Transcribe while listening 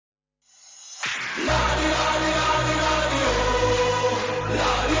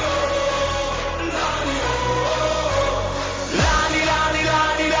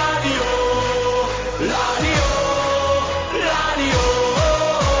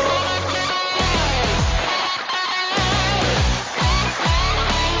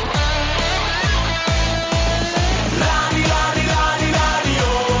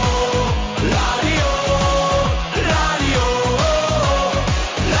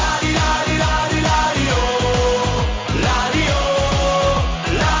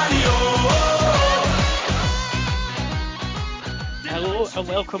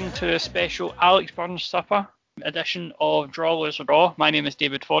welcome to a special Alex Burns Supper edition of Draw Lose or Draw. My name is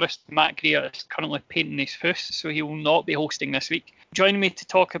David Forrest. Matt Greer is currently painting his house, so he will not be hosting this week. Joining me to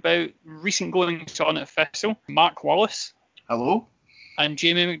talk about recent goings on at Thistle, Mark Wallace. Hello. And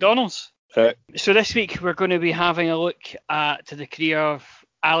Jamie McDonald. Right. So this week we're going to be having a look at the career of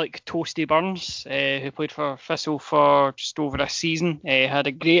Alec Toasty Burns, who played for Thistle for just over a season. Had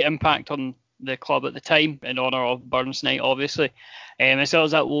a great impact on the club at the time in honour of Burns Night, obviously. As well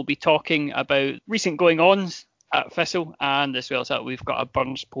as that, we'll be talking about recent going-ons at Thistle, and as well as that, we've got a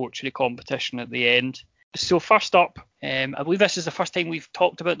Burns poetry competition at the end. So first up, I believe this is the first time we've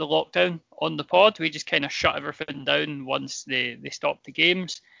talked about the lockdown on the pod. We just kind of shut everything down once they stopped the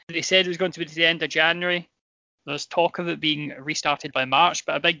games. They said it was going to be to the end of January. There's talk of it being restarted by March,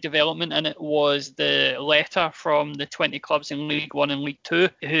 but a big development in it was the letter from the 20 clubs in League 1 and League 2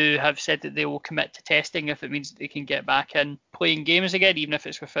 who have said that they will commit to testing if it means that they can get back in playing games again, even if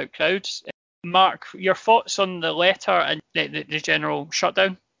it's without crowds. Mark, your thoughts on the letter and the general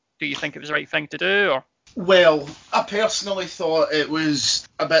shutdown? Do you think it was the right thing to do? Or? Well, I personally thought it was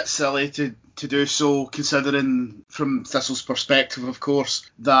a bit silly to do so, considering from Thistle's perspective, of course,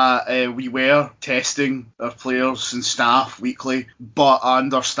 that we were testing our players and staff weekly, but I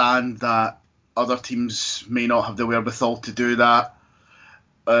understand that other teams may not have the wherewithal to do that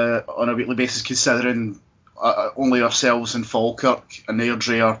on a weekly basis, considering only ourselves and Falkirk and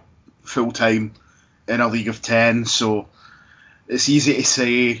Airdrie are full-time in a League of 10, so it's easy to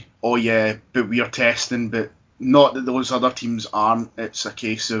say, oh yeah, but we are testing, but not that those other teams aren't. It's a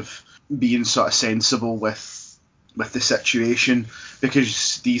case of being sort of sensible with the situation,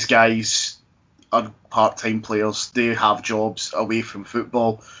 because these guys are part-time players. They have jobs away from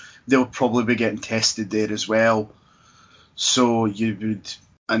football. They'll probably be getting tested there as well. So you would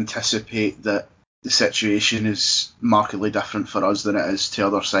anticipate that the situation is markedly different for us than it is to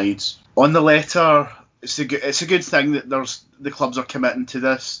other sides. On the letter, it's a good thing that the clubs are committing to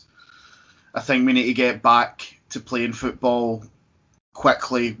this. I think we need to get back to playing football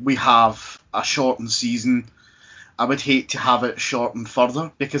quickly. We have a shortened season. I would hate to have it shortened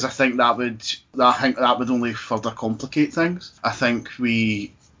further, because I think that would only further complicate things. I think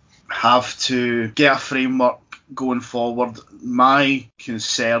we have to get a framework going forward. My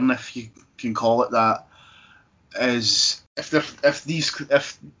concern, if you can call it that, is if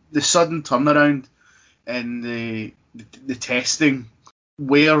the sudden turnaround in the testing,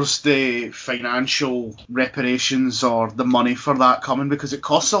 where's the financial reparations or the money for that coming? Because it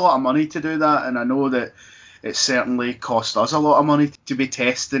costs a lot of money to do that, and I know that it certainly cost us a lot of money to be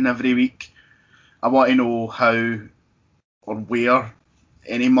testing every week. I want to know how or where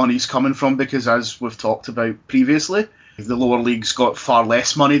any money's coming from, because as we've talked about previously, the lower leagues got far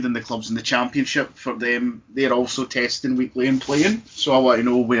less money than the clubs in the Championship. For them, they're also testing weekly and playing. So I want to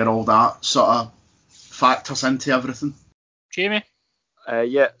know where all that sort of factors into everything. Jamie?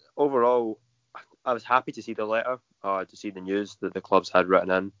 Overall, I was happy to see the letter, to see the news that the clubs had written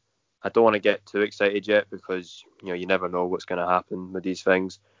in. I don't want to get too excited yet, because you never know what's going to happen with these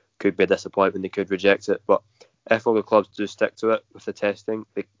things. Could be a disappointment, they could reject it, but if all the clubs do stick to it with the testing,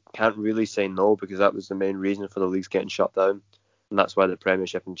 they can't really say no, because that was the main reason for the leagues getting shut down, and that's why the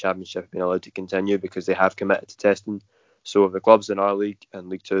Premiership and Championship have been allowed to continue, because they have committed to testing. So if the clubs in our league and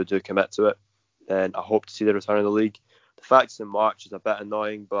League 2 do commit to it, then I hope to see the return of the league. The fact it's in March is a bit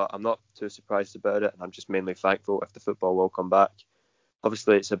annoying, but I'm not too surprised about it, and I'm just mainly thankful if the football will come back.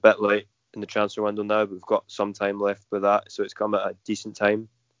 Obviously, it's a bit late in the transfer window now, but we've got some time left with that, so it's come at a decent time.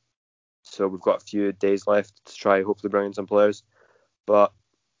 So we've got a few days left to try hopefully bring in some players. But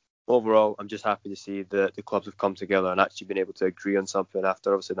overall, I'm just happy to see that the clubs have come together and actually been able to agree on something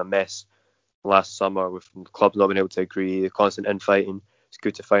after obviously the mess last summer with the clubs not being able to agree, the constant infighting. It's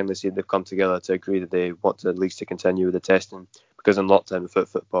good to finally see they've come together to agree that they want the leagues to continue with the testing, because in lockdown with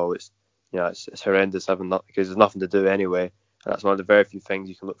football, it's horrendous because there's nothing to do anyway, and that's one of the very few things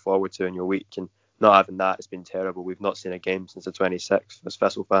you can look forward to in your week, and not having that has been terrible. We've not seen a game since the 26th as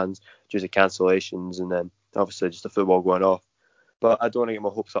Thistle fans due to cancellations, and then obviously just the football going off. But I don't want to get my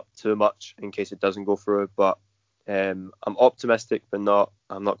hopes up too much in case it doesn't go through. But I'm optimistic, but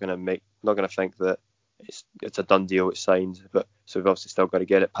I'm not going to think that it's a done deal, it's signed. But so we've obviously still got to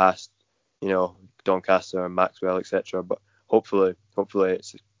get it past, Doncaster and Maxwell, etc. But hopefully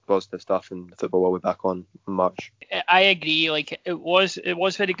it's positive stuff and the football will be back on in March. I agree. It was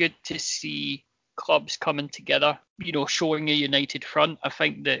very good to see clubs coming together, showing a united front. I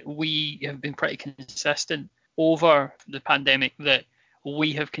think that we have been pretty consistent over the pandemic, that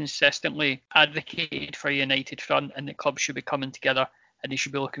we have consistently advocated for a united front, and that clubs should be coming together and they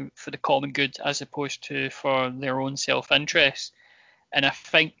should be looking for the common good as opposed to for their own self-interest. And I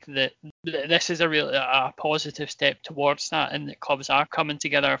think that this is a positive step towards that, and that clubs are coming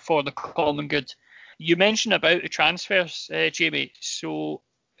together for the common good. You mentioned about the transfers, Jamie. So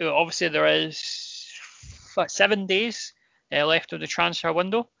obviously there is 7 days left of the transfer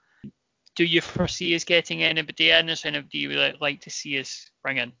window. Do you foresee us getting anybody in? Is anybody you would like to see us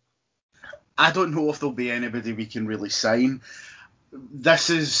bring in? I don't know if there'll be anybody we can really sign. This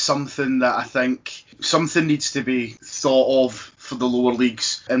is something that I think something needs to be thought of for the lower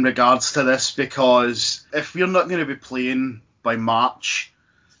leagues in regards to this, because if we're not going to be playing by March,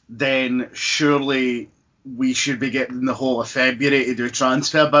 then surely we should be getting the whole of February to do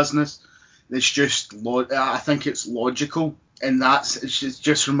transfer business. It's just, I think it's logical, and it's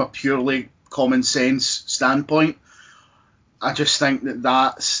just from a purely common sense standpoint. I just think that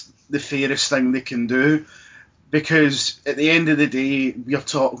that's the fairest thing they can do. Because at the end of the day, we're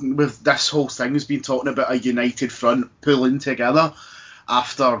talking with this whole thing has been talking about a united front pulling together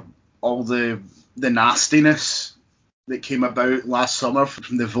after all the nastiness that came about last summer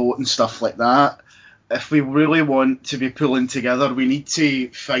from the vote and stuff like that. If we really want to be pulling together, we need to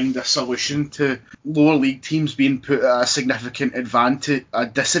find a solution to lower league teams being put at a significant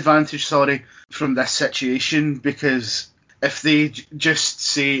disadvantage from this situation. Because if they just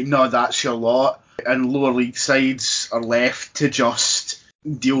say, no, that's your lot, and lower league sides are left to just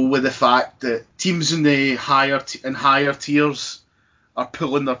deal with the fact that teams in the higher tiers are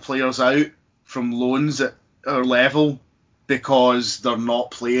pulling their players out from loans at our level because they're not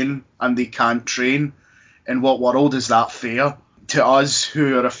playing and they can't train. In what world is that fair to us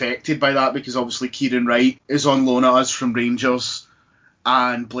who are affected by that? Because obviously Kieran Wright is on loan at us from Rangers,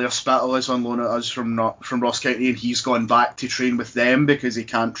 and Blair Spittle is on loan at us from Ross County, and he's gone back to train with them because he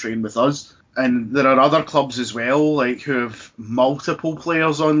can't train with us. And there are other clubs as well, like who have multiple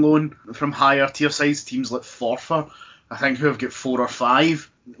players on loan from higher tier sides, teams like Forfar, I think, who have got 4 or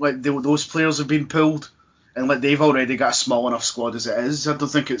 5. Like those players have been pulled, and like they've already got a small enough squad as it is. I don't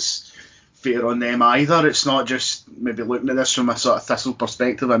think it's fair on them either. It's not just maybe looking at this from a sort of Thistle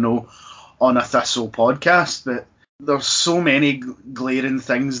perspective. I know on a Thistle podcast, but there's so many glaring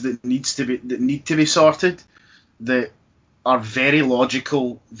things that need to be sorted that are very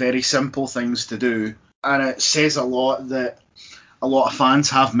logical, very simple things to do, and it says a lot that a lot of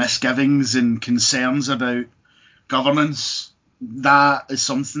fans have misgivings and concerns about governance. That is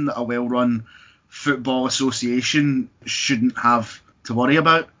something that a well-run football association shouldn't have to worry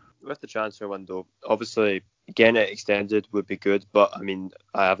about. With the transfer window, obviously getting it extended would be good, but I mean,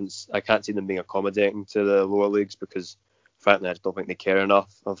 I can't see them being accommodating to the lower leagues because, frankly, I just don't think they care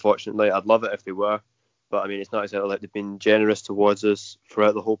enough. Unfortunately, I'd love it if they were. But I mean, it's not exactly like they've been generous towards us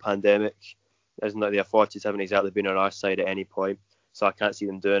throughout the whole pandemic. It isn't like the authorities haven't exactly been on our side at any point. So I can't see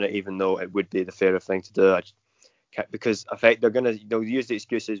them doing it, even though it would be the fairer thing to do. Because they'll use the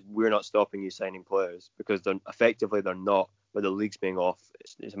excuses, we're not stopping you signing players, because they're not. But the league's being off,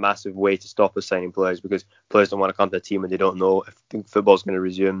 it's a massive way to stop us signing players, because players don't want to come to a team and they don't know if football's going to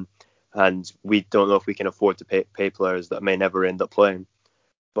resume, and we don't know if we can afford to pay players that may never end up playing.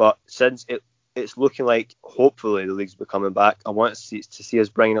 But since it's looking like hopefully the league's coming back, I want to see us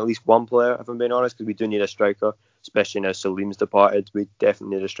bringing at least one player, if I'm being honest, because we do need a striker, especially now Salim's departed. We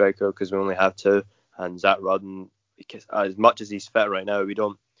definitely need a striker because we only have 2, and Zach Rudden, because as much as he's fit right now,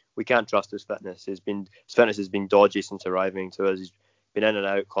 we can't trust his fitness. His fitness has been dodgy since arriving to us. He's been in and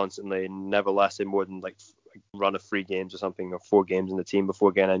out constantly and never lasted more than like a run of 3 games or something, or 4 games in the team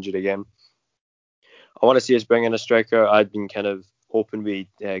before getting injured again. I want to see us bring in a striker. I'd been kind of hoping we'd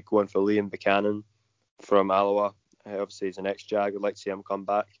go in for Liam Buchanan from Alloa. Obviously, he's an ex-Jag. I'd like to see him come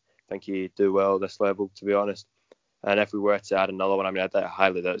back. I think he'd do well at this level, to be honest. And if we were to add another one, I mean, I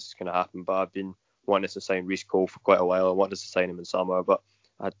highly doubt it's going to happen, but I've been wanting us to sign Reece Cole for quite a while. I wanted us to sign him in summer, but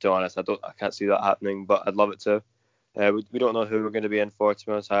to be honest, I can't see that happening, but I'd love it to. We don't know who we're going to be in for, to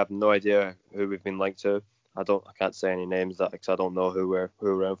be honest. I have no idea who we've been linked to. I can't say any names because I don't know who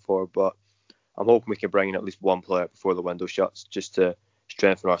we're in for, but I'm hoping we can bring in at least one player before the window shuts, just to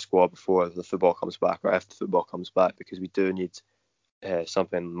strengthen our squad before the football comes back, or if the football comes back, because we do need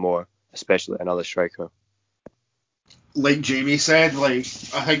something more, especially another striker. Like Jamie said, I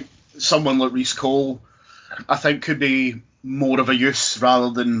think someone like Reece Cole, I think could be more of a use rather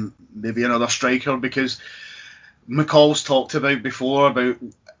than maybe another striker, because McCall's talked about before about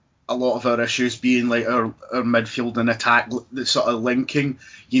a lot of our issues being like our midfield and attack, the sort of linking.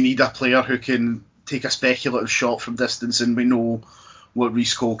 You need a player who can take a speculative shot from distance, and we know what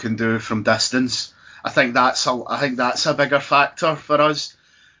Reece Cole can do from distance. I think that's a bigger factor for us,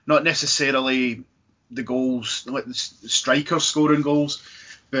 not necessarily the goals, like the strikers scoring goals,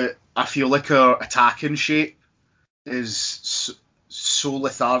 but I feel like our attacking shape is so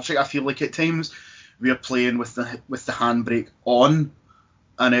lethargic. I feel like at times we're playing with the handbrake on,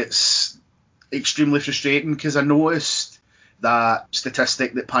 and it's extremely frustrating because I noticed that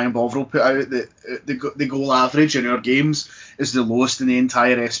statistic that Pine Bovril put out that the goal average in our games is the lowest in the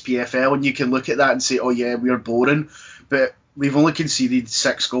entire SPFL, and you can look at that and say, oh yeah, we're boring, but we've only conceded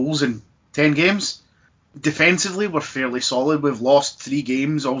 6 goals in 10 games. Defensively, we're fairly solid. We've lost 3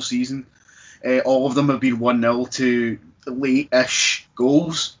 games all season. All of them have been 1-0 to late-ish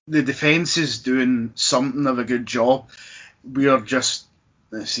goals. The defence is doing something of a good job. We are just,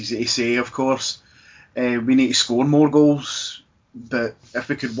 it's easy to say, of course, we need to score more goals, but if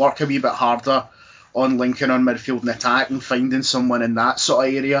we could work a wee bit harder on linking on midfield and attack and finding someone in that sort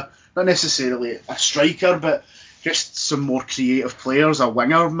of area, not necessarily a striker, but just some more creative players, a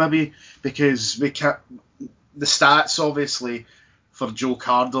winger maybe, because we can't. The stats obviously for Joe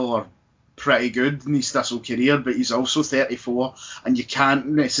Cardle are pretty good in his Thistle career, but he's also 34, and you can't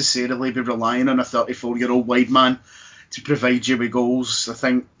necessarily be relying on a 34-year-old wide man to provide you with goals. I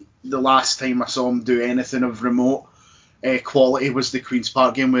think the last time I saw him do anything of remote quality was the Queen's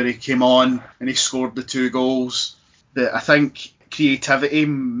Park game where he came on and he scored the 2 goals. But I think creativity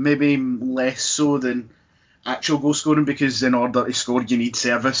maybe less so than actual goal scoring, because in order to score you need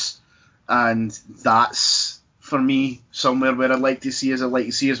service, and that's for me somewhere where I'd like to see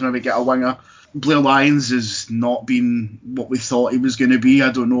us maybe get a winger. Blair Lyons has not been what we thought he was going to be.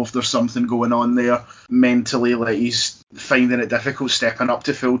 I don't know if there's something going on there mentally, like he's finding it difficult stepping up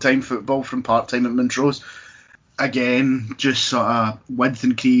to full-time football from part-time at Montrose. Again, just sort of width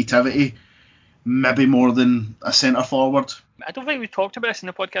and creativity, maybe more than a centre forward. I don't think we talked about this in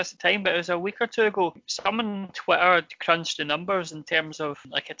the podcast at the time, but it was a week or two ago. Someone on Twitter crunched the numbers in terms of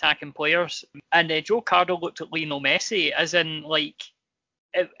like attacking players, and Joe Cardle looked at Lionel Messi, as in like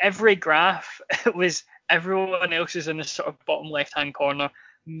every graph was everyone else is in the sort of bottom left-hand corner,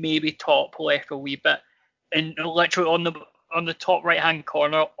 maybe top left a wee bit, and literally on the top right-hand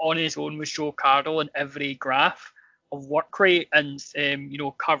corner on his own was Joe Cardle in every graph of work rate and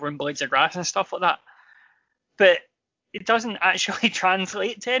covering blades of grass and stuff like that. But it doesn't actually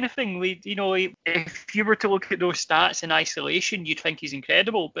translate to anything. If you were to look at those stats in isolation, you'd think he's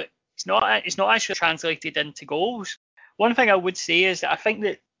incredible, but it's not actually translated into goals. One thing I would say is that I think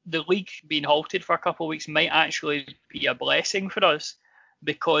that the league being halted for a couple of weeks might actually be a blessing for us,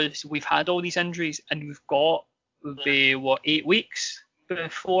 because we've had all these injuries and we've got 8 weeks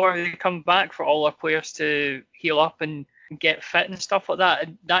before they come back for all our players to heal up and get fit and stuff like that.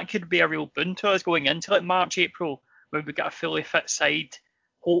 And that could be a real boon to us going into like March, April, where we get a fully fit side,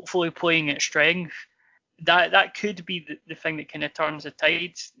 hopefully playing at strength. That could be the thing that kind of turns the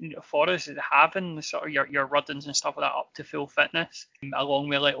tides for us, is having the sort of your Ruddens and stuff like that up to full fitness, along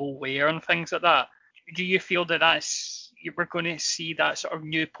with like O'Ware and things like that. Do you feel that we're going to see that sort of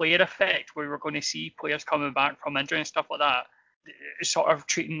new player effect, where we're going to see players coming back from injury and stuff like that, sort of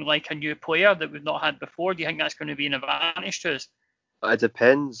treating like a new player that we've not had before? Do you think that's going to be an advantage to us? It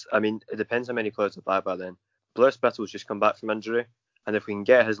depends. I mean, it depends how many players are back by then. Blair Spittle's just come back from injury, and if we can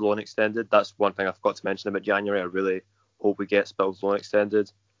get his loan extended, that's one thing I forgot to mention about January. I really hope we get Spittle's loan extended,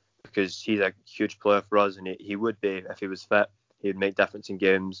 because he's a huge player for us, and he would be, if he was fit, he'd make difference in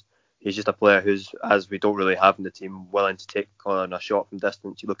games. He's just a player who's, as we don't really have in the team, willing to take on a shot from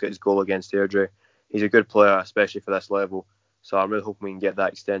distance. You look at his goal against Airdrie. He's a good player, especially for this level. So I'm really hoping we can get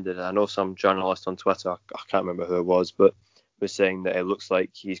that extended. I know some journalist on Twitter, I can't remember who it was, but was saying that it looks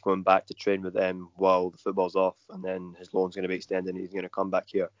like he's going back to train with them while the football's off, and then his loan's going to be extended and he's going to come back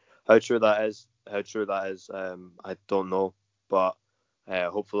here. How true that is, I don't know, but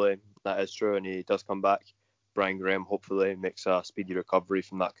hopefully that is true and he does come back. Brian Graham hopefully makes a speedy recovery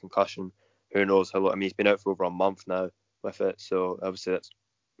from that concussion. Who knows how long? I mean, he's been out for over a month now with it, so obviously that's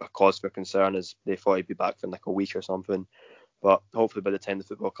a cause for concern, as they thought he'd be back for like a week or something. But hopefully by the time the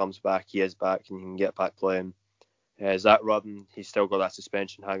football comes back, he is back and he can get back playing. Zach Rudden, he's still got that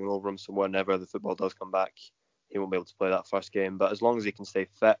suspension hanging over him, so whenever the football does come back, he won't be able to play that first game. But as long as he can stay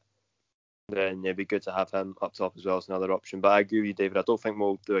fit, then it'd be good to have him up top as well as another option. But I agree with you, David. I don't think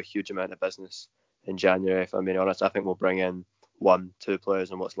we'll do a huge amount of business in January, if I'm being honest. I think we'll bring in 1-2 players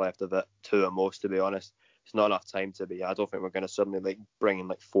and what's left of it, 2 at most, to be honest. It's not enough time to be. I don't think we're going to suddenly bring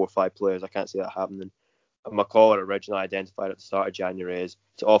in 4 or 5 players. I can't see that happening. My call originally identified at the start of January is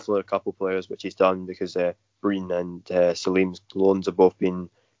to offload a couple of players, which he's done, because Breen and Salim's loans have both been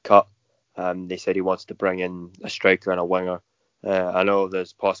cut. They said he wants to bring in a striker and a winger. I know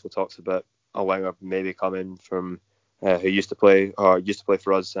there's possible talks about a winger maybe coming from who used to play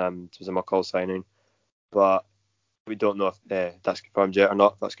for us. It was a McCall signing, but we don't know if that's confirmed yet or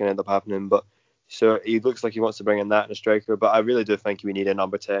not. If that's going to end up happening, but So he looks like he wants to bring in that in a striker, but I really do think we need a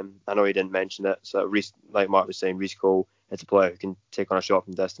number 10. I know he didn't mention it. So like Mark was saying, Reece Cole is a player who can take on a shot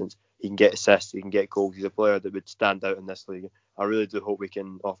from distance. He can get assists, he can get goals. He's a player that would stand out in this league. I really do hope we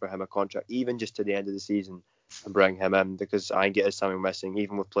can offer him a contract, even just to the end of the season, and bring him in, because I think it is something missing.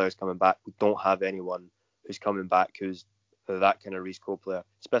 Even with players coming back, we don't have anyone who's coming back who's that kind of Reece Cole player.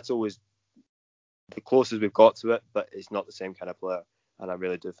 Spitzel was the closest we've got to it, but it's not the same kind of player. And I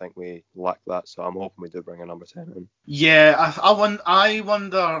really do think we lack that. So I'm hoping we do bring a number 10 in. Yeah, I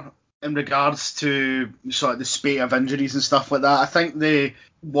wonder in regards to sort of the spate of injuries and stuff like that. I think they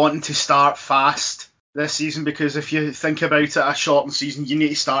wanting to start fast this season, because if you think about it, a shortened season, you need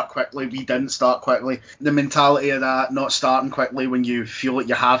to start quickly. We didn't start quickly. The mentality of that, not starting quickly when you feel like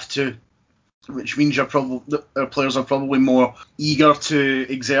you have to, which means our players are probably more eager to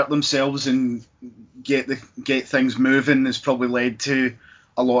exert themselves and get things moving, has probably led to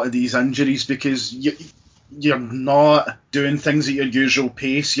a lot of these injuries, because you're not doing things at your usual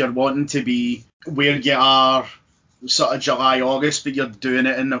pace. You're wanting to be where you are sort of July, August, but you're doing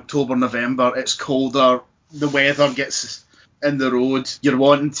it in October, November. It's colder, the weather gets in the road. You're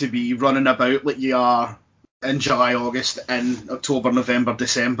wanting to be running about like you are in July, August, in October, November,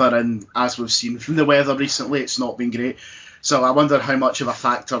 December, and as we've seen from the weather recently, it's not been great. So I wonder how much of a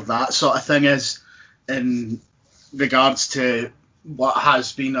factor that sort of thing is in regards to what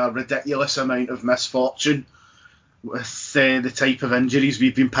has been a ridiculous amount of misfortune with the type of injuries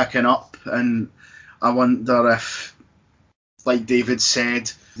we've been picking up. And I wonder if, like David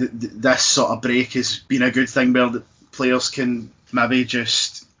said, this sort of break has been a good thing where the players can maybe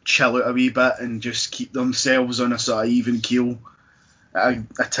just chill out a wee bit and just keep themselves on a sort of even keel at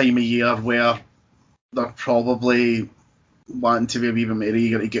a time of year where they're probably wanting to be a wee bit more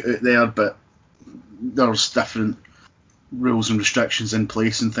eager to get out there, but there's different rules and restrictions in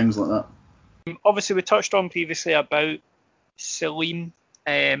place and things like that. Obviously, we touched on previously about Salim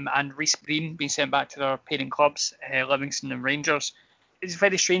and Reece Breen being sent back to their parent clubs, Livingston and Rangers. It's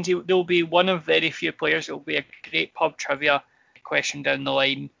very strange. There'll be one of very few players. It'll be a great pub trivia question down the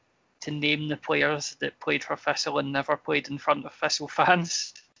line to name the players that played for Thistle and never played in front of Thistle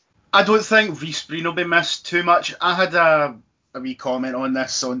fans. I don't think Reece Breen will be missed too much. I had a wee comment on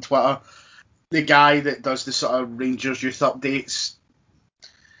this on Twitter. The guy that does the sort of Rangers youth updates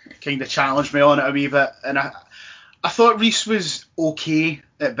kind of challenged me on it a wee bit, and I thought Reece was okay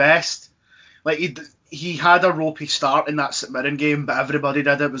at best. Like he had a ropey start in that St Mirren game, but everybody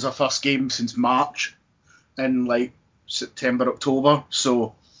did. It was our first game since March in like September, October,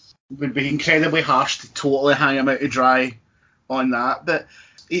 so it would be incredibly harsh to totally hang him out to dry on that. But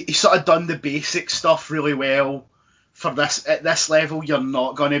he sort of done the basic stuff really well. For this at this level, you're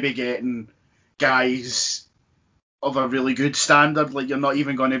not going to be getting guys of a really good standard. Like, you're not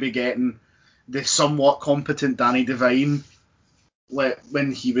even going to be getting the somewhat competent Danny Devine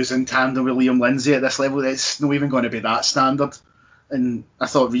when he was in tandem with Liam Lindsay at this level. It's not even going to be that standard. And I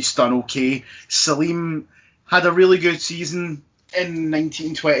thought Reece done okay. Salim had a really good season in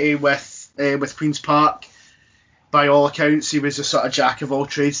 1920 with Queen's Park. By all accounts, he was a sort of jack of all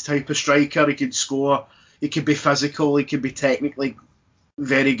trades type of striker. He could score, he could be physical, he could be technically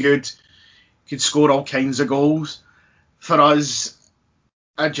very good, could score all kinds of goals. For us,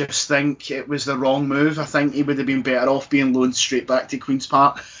 I just think it was the wrong move. I think he would have been better off being loaned straight back to Queen's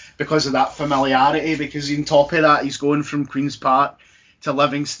Park because of that familiarity, because on top of that, he's going from Queen's Park to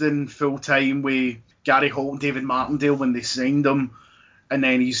Livingston full time with Gary Holt and David Martindale when they signed him, and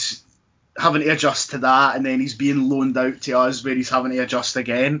then he's having to adjust to that, and then he's being loaned out to us where he's having to adjust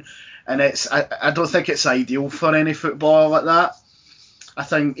again. And I don't think it's ideal for any footballer like that. I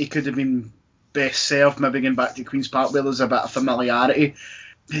think he could have been best served maybe going back to Queen's Park where there's a bit of familiarity.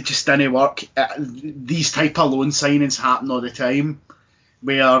 It just didn't work. These type of loan signings happen all the time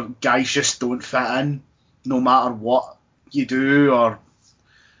where guys just don't fit in no matter what you do or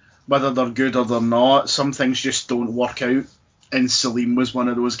whether they're good or they're not. Some things just don't work out, and Salim was one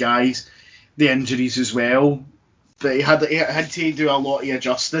of those guys. The injuries as well, but he had to do a lot of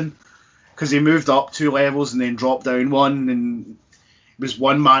adjusting because he moved up 2 levels and then dropped down 1, and it was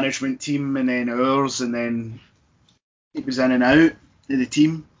one management team and then ours, and then he was in and out of the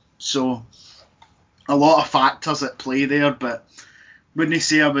team. So a lot of factors at play there, but wouldn't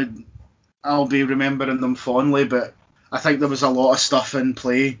say I'll be remembering them fondly, but I think there was a lot of stuff in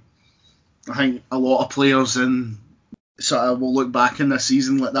play. I think a lot of players in sort of will look back in this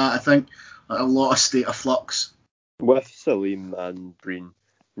season like that. I think a lot of state of flux. With Salim and Breen,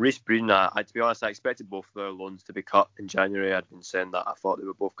 Reece Breen, to be honest, I expected both of their loans to be cut in January. I'd been saying that I thought they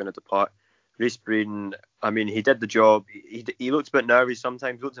were both going to depart. Reece Breen, I mean, he did the job. He looked a bit nervy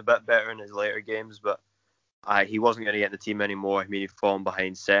sometimes. He looked a bit better in his later games, but he wasn't going to get in the team anymore. I mean, he'd fallen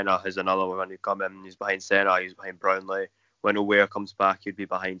behind Senna, who's another one. When he come in, he's behind Senna, he's behind Brownlee. When O'Ware comes back, he'd be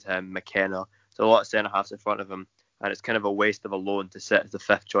behind him. McKenna. So a lot of centre halves in front of him, and it's kind of a waste of a loan to sit as the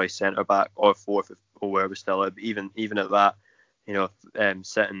fifth choice centre back or fourth if O'Ware was still out. But even at that,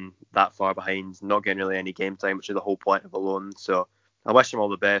 sitting that far behind, not getting really any game time, which is the whole point of a loan. So I wish him all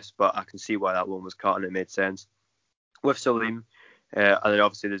the best, but I can see why that loan was cut and it made sense. With Salim, and then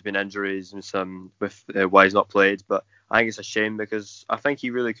obviously there's been injuries and some with why he's not played, but I think it's a shame because I think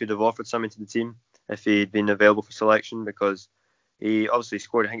he really could have offered something to the team if he'd been available for selection, because he obviously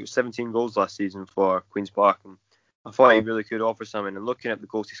scored, I think it was 17 goals last season for Queen's Park, and I thought he really could offer something. And looking at the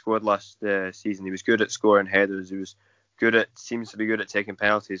goals he scored last season, he was good at scoring headers, he was seems to be good at taking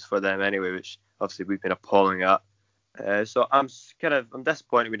penalties for them anyway, which obviously we've been appalling at. So I'm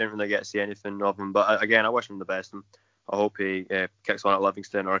disappointed we didn't really get to see anything of him, but again, I wish him the best, and I hope he kicks on at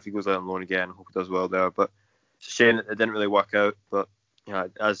Livingston, or if he goes out on loan again, I hope he does well there. But it's a shame that it didn't really work out. But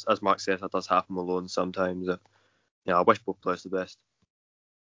as Mark says, that does happen with loans sometimes. I wish both players the best.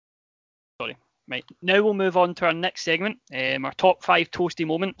 Sorry. Right. Now we'll move on to our next segment, our top 5 toasty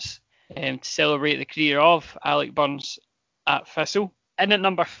moments to celebrate the career of Alec Burns at Thistle. In at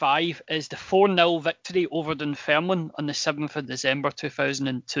number 5 is the 4-0 victory over Dunfermline on the 7th of December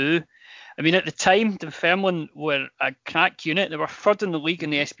 2002. I mean, at the time, Dunfermline were a crack unit. They were third in the league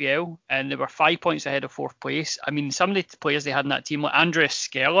in the SPL, and they were 5 points ahead of fourth place. I mean, some of the players they had in that team, like Andreas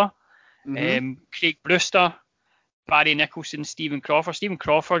Skeller, Craig Brewster, Barry Nicholson, Stephen Crawford. Stephen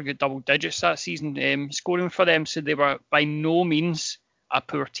Crawford got double digits that season, scoring for them, so they were by no means a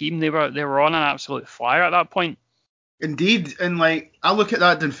poor team. They were on an absolute flyer at that point. Indeed, and I look at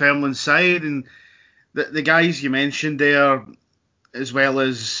that Dunfermline side, and the guys you mentioned there, as well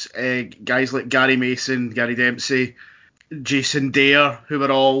as guys like Gary Mason, Gary Dempsey, Jason Dare, who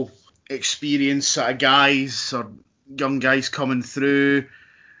were all experienced sort of guys or young guys coming through.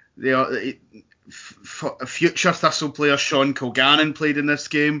 They are a future Thistle player, Sean Kilgannon, played in this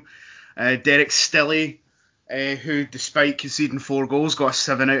game. Derek Stilley, who despite conceding 4 goals got a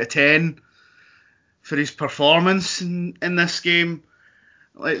 7 out of 10 for his performance in this game.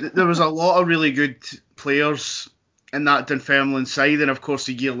 There was a lot of really good players in that Dunfermline side, and of course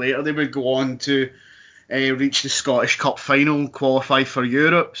a year later they would go on to reach the Scottish Cup final and qualify for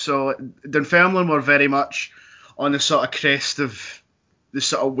Europe. So Dunfermline were very much on the sort of crest of the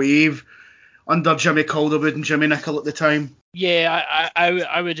sort of wave under Jimmy Calderwood and Jimmy Nicholl at the time. Yeah,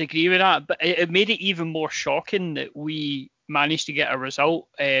 I would agree with that, but it made it even more shocking that we managed to get a result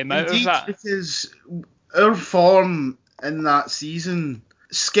out of that. Because our form in that season,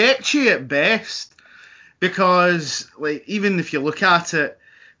 sketchy at best, because even if you look at it,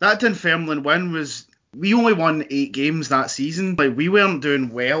 that Dunfermline win was, we only won 8 games that season. We weren't doing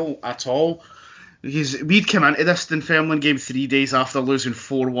well at all, because we'd come into this Dunfermline game 3 days after losing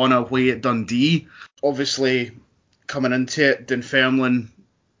 4-1 away at Dundee. Obviously, coming into it, Dunfermline,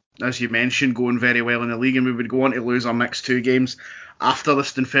 as you mentioned, going very well in the league, and we would go on to lose our next 2 games after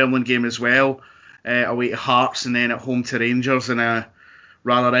this Dunfermline game as well, away to Hearts and then at home to Rangers in a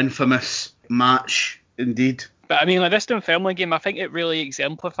rather infamous match indeed. But I mean, this Dunfermline game, I think it really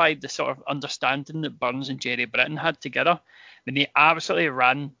exemplified the sort of understanding that Burns and Jerry Britton had together. I mean, they absolutely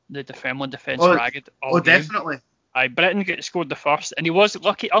ran the Dunfermline defence ragged all game. Definitely. Britton scored the first, and he was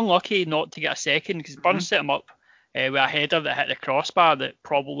unlucky not to get a second, because Burns set him up with a header that hit the crossbar that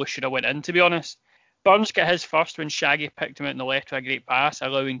probably should have went in, to be honest. Burns got his first when Shaggy picked him out in the left with a great pass,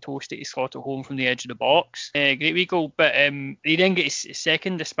 allowing Toasty to slot it home from the edge of the box. Great wee goal, but he then get his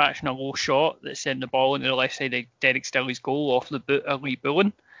second, dispatching a low shot that sent the ball into the left side of Derek Stilley's goal off the boot of Lee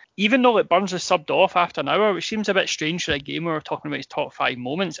Bullen. Even though Burns was subbed off after an hour, which seems a bit strange for a game where we're talking about his top 5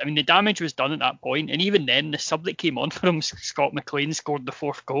 moments. I mean, the damage was done at that point, and even then, the sub that came on for him, Scott McLean, scored the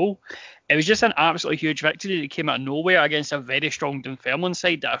 4th goal. It was just an absolutely huge victory that came out of nowhere against a very strong Dunfermline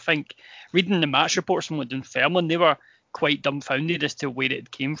side that I think, reading the match reports from Dunfermline, they were quite dumbfounded as to where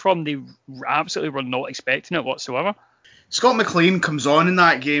it came from. They absolutely were not expecting it whatsoever. Scott McLean comes on in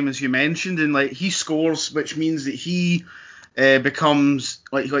that game, as you mentioned, and he scores, which means that he becomes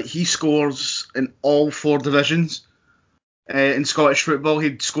he scores in all 4 divisions in Scottish football.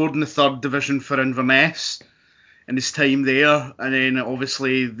 He'd scored in the 3rd division for Inverness in his time there, and then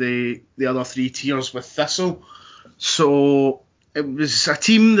obviously the other 3 tiers with Thistle. So it was a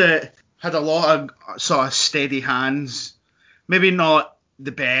team that had a lot of sort of steady hands. Maybe not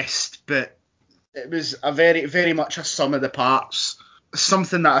the best, but it was a very, very much a sum of the parts.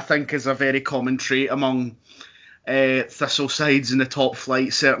 Something that I think is a very common trait among Thistle sides in the top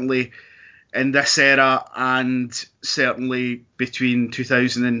flight. Certainly in this era, and certainly between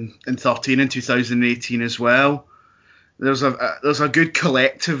 2013 and 2018 as well. There's a good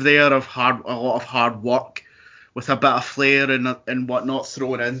collective there of a lot of hard work with a bit of flair and whatnot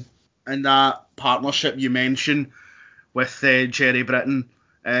thrown in. And that partnership you mentioned with Jerry Britton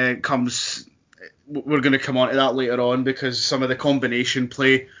comes. We're going to come on to that later on, because some of the combination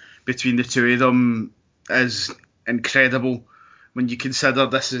play between the two of them is incredible when you consider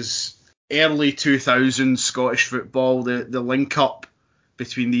this is early 2000s Scottish football. The link up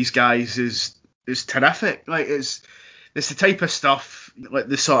between these guys is terrific. Like it's the type of stuff, like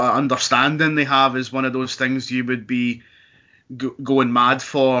the sort of understanding they have is one of those things you would be going mad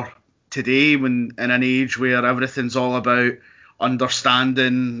for today, when in an age where everything's all about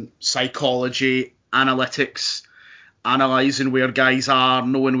understanding psychology, analytics, analysing where guys are,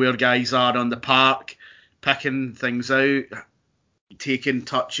 knowing where guys are on the park, picking things out, taking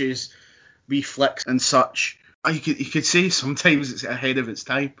touches, reflex and such. You could say sometimes it's ahead of its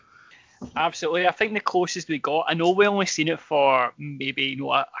time. Absolutely. I think the closest we got, I know we only seen it for maybe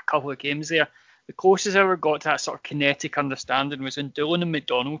a couple of games there, the closest I ever got to that sort of kinetic understanding was when Doolan and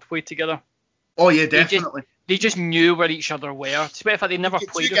McDonald played together. Oh yeah, definitely. They just knew where each other were. Despite the fact they never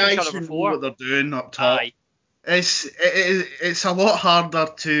played with each other before. Know what they're doing up top. Aye. It's a lot harder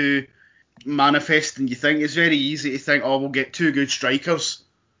to manifest than you think. It's very easy to think, oh, we'll get two good strikers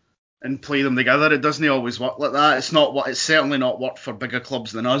and play them together. It doesn't always work like that. It's certainly not worked for bigger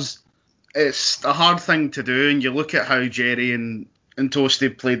clubs than us. It's a hard thing to do, and you look at how Jerry and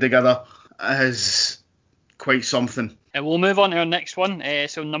Toasty played together as quite something. We'll move on to our next one.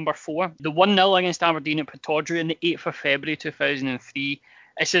 So number 4, the 1-0 against Aberdeen at Pittodrie on the 8th of February 2003.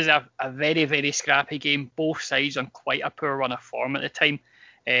 This is a very, very scrappy game. Both sides on quite a poor run of form at the time.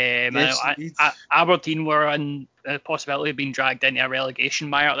 Yes, Aberdeen were on the possibility of being dragged into a relegation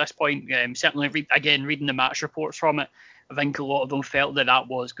mire at this point. Certainly, reading the match reports from it, I think a lot of them felt that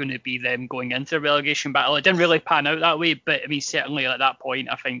was going to be them going into a relegation battle. It didn't really pan out that way, but I mean, certainly at that point,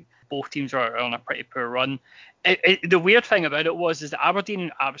 I think both teams were on a pretty poor run. The weird thing about it is that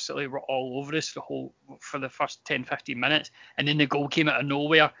Aberdeen absolutely were all over us for the first 10-15 minutes, and then the goal came out of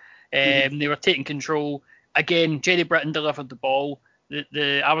nowhere. They were taking control. Again, Jerry Britton delivered the ball.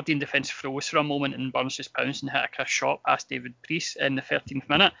 The Aberdeen defence froze for a moment, and Burns just pounced and hit a crisp shot past David Priest in the 13th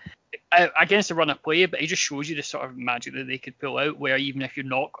minute. Against the run of play, but it just shows you the sort of magic that they could pull out, where even if you're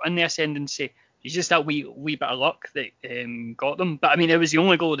not on the ascendancy, it's just that wee bit of luck that got them. But I mean, it was the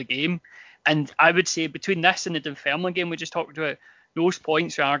only goal of the game. And I would say between this and the Dunfermline game we just talked about, those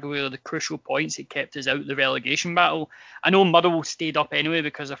points are arguably the crucial points that kept us out of the relegation battle. I know Motherwell stayed up anyway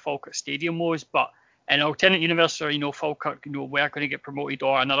because of Falkirk Stadium was, but in an alternate universe, or Falkirk, we're going to get promoted,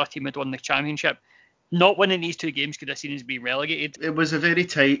 or another team had won the championship, not winning these two games could have seen us be relegated. It was a very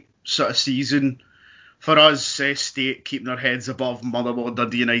tight sort of season for us, State keeping their heads above Motherwell and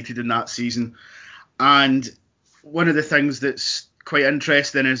Dundee United in that season. And one of the things that's quite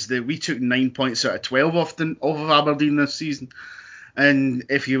interesting is that we took 9 points out of 12 off of Aberdeen this season. And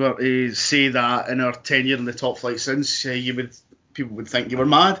if you were to say that in our tenure in the top flight since, people would think you were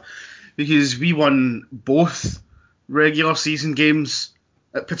mad, because we won both regular season games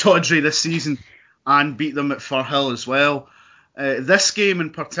at Pittodrie this season and beat them at Firhill as well. This game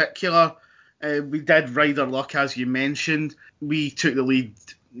in particular, we did ride our luck, as you mentioned. We took the lead,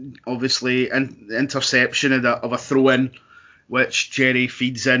 obviously, in interception of a throw-in, which Jerry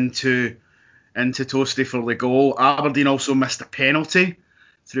feeds into Toasty for the goal. Aberdeen also missed a penalty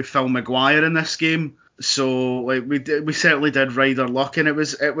through Phil Maguire in this game. So we certainly did ride our luck, and it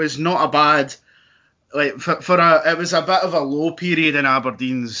was not a bad, it was a bit of a low period in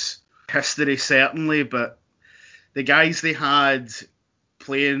Aberdeen's history, certainly, but the guys they had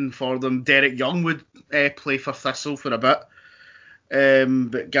playing for them, Derek Young would play for Thistle for a bit,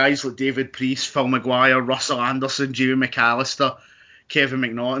 but guys like David Priest, Phil Maguire, Russell Anderson, Jamie McAllister, Kevin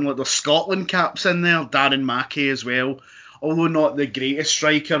McNaughton, like there's Scotland caps in there, Darren Mackey as well. Although not the greatest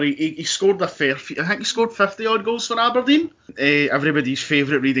striker, he scored I think he scored 50 odd goals for Aberdeen. Everybody's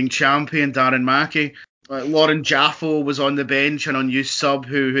favourite reading champion, Darren Mackey. Lauren Jaffo was on the bench, an unused sub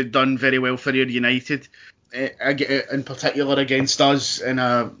who had done very well for Ayr United, in particular against us in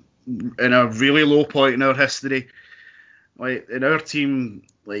a really low point in our history. Like in our team,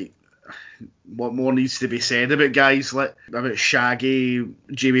 like what more needs to be said about guys like about Shaggy,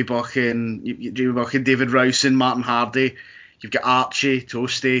 Jamie Buchan, David Rowson, Martin Hardy. You've got Archie,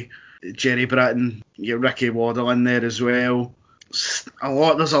 Toasty, Jerry Britton, you got Ricky Waddle in there as well.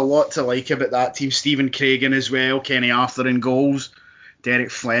 There's a lot to like about that team. Stephen Craigan as well, Kenny Arthur in goals,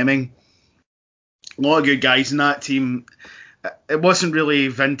 Derek Fleming. A lot of good guys in that team. it wasn't really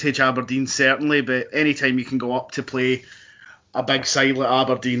vintage Aberdeen, certainly, but anytime you can go up to play a big side like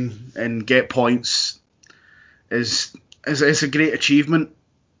Aberdeen and get points is a great achievement.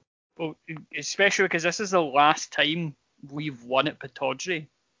 Well, especially because this is the last time we've won at Pittodrie.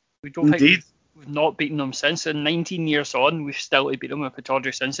 We don't think Indeed. we've not beaten them since. And 19 years on, we've still beat them at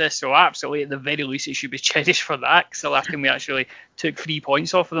Pittodrie since this. So absolutely, at the very least, it should be cherished for that. Because the last time we actually took 3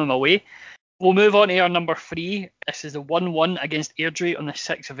 points off of them away. We'll move on to our number 3. This is the 1-1 against Airdrie on the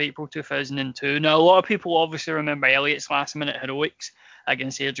 6th of April 2002. Now, a lot of people obviously remember Elliott's last-minute heroics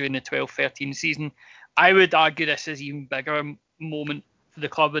against Airdrie in the 12-13 season. I would argue this is an even bigger moment for the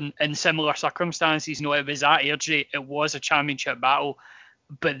club in similar circumstances. You know, it was at Airdrie, it was a championship battle,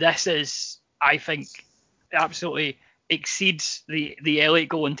 but this is, I think, absolutely exceeds the Elliott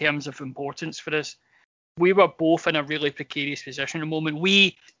goal in terms of importance for us. We were both in a really precarious position at the moment.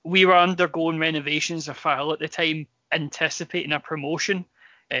 We were undergoing renovations of Hull at the time, anticipating a promotion,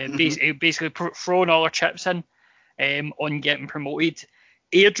 basically throwing all our chips in on getting promoted.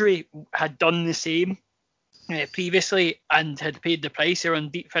 Airdrie had done the same previously and had paid the price. They were in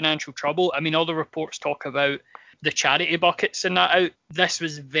deep financial trouble. I mean, all the reports talk about the charity buckets and that out. This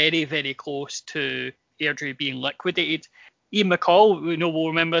was very, very close to Airdrie being liquidated. Ian McCall, will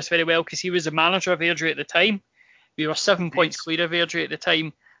remember this very well because he was the manager of Airdrie at the time. We were 7 points clear of Airdrie at the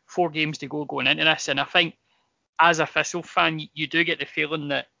time, 4 games to go going into this. And I think as a Thistle fan, you do get the feeling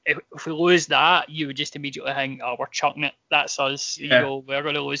that if we lose that, you would just immediately think, oh, we're chucking it. That's us. Yeah. We're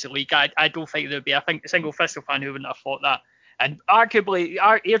going to lose the league. I don't think there'd be, I think, a single Thistle fan who wouldn't have thought that. And arguably,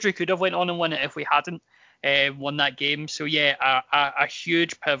 Airdrie could have went on and won it if we hadn't won that game. So, yeah, a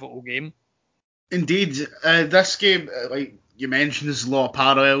huge pivotal game. Indeed, this game, like you mentioned, there's a lot of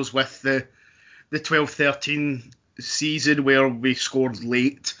parallels with the 12-13 season where we scored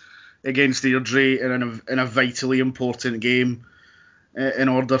late against Airdrie in a vitally important game in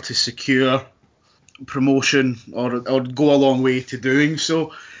order to secure promotion or go a long way to doing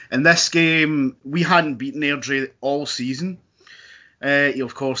so. In this game, we hadn't beaten Airdrie all season.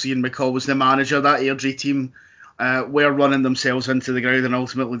 Of course, Ian McCall was the manager. That Airdrie team were running themselves into the ground and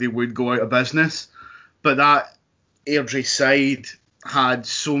ultimately they would go out of business. But that Airdrie side had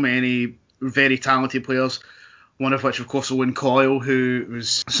so many very talented players, one of which, of course, Owen Coyle, who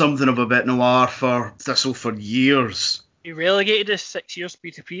was something of a bit noir for Thistle for years. He relegated us 6 years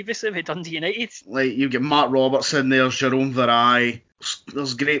previously with Dundee United. Like, you get Matt Robertson, there's Jerome Varai,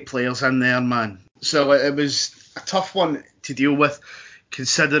 there's great players in there, man. So it was a tough one to deal with,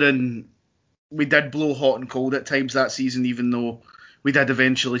 considering we did blow hot and cold at times that season, even though we did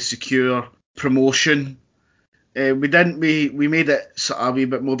eventually secure promotion. We made it sort of a wee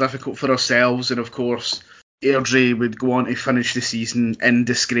bit more difficult for ourselves, and of course Airdrie would go on to finish the season in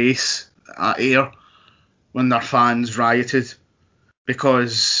disgrace at Ayr when their fans rioted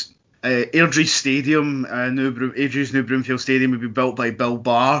because Airdrie Stadium, Airdrie's new Broomfield Stadium, would be built by Bill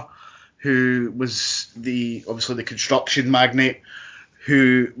Barr, who was obviously the construction magnate,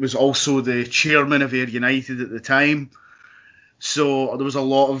 who was also the chairman of Ayr United at the time. So there was a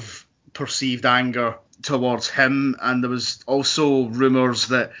lot of perceived anger towards him, and there was also rumours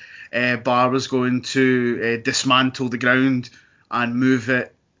that Barr was going to dismantle the ground and move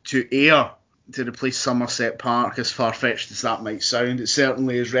it to Ayr to replace Somerset Park, as far-fetched as that might sound. It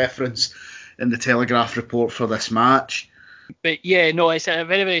certainly is referenced in the Telegraph report for this match. But yeah, no, it's a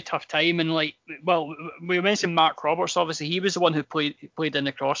very, very tough time. And we mentioned Mark Roberts, obviously. He was the one who played in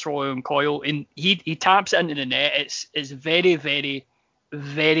the cross for Owen Coyle, and he taps it into the net. It's very, very,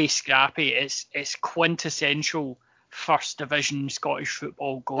 very scrappy. It's quintessential first division Scottish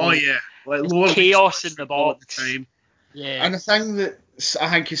football goal. Oh yeah, like chaos in the box. At the time. Yeah. And the thing that I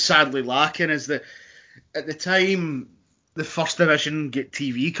think is sadly lacking is that at the time the first division get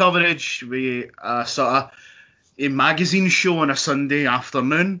TV coverage with a magazine show on a Sunday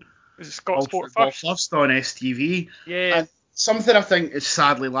afternoon. Was it Scott Sport First? First on STV. Yeah. And something I think is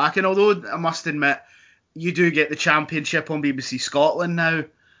sadly lacking, although I must admit you do get the Championship on BBC Scotland now,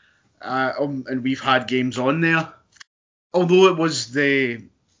 and we've had games on there. Although it was the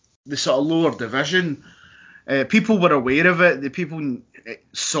sort of lower division, people were aware of it. The people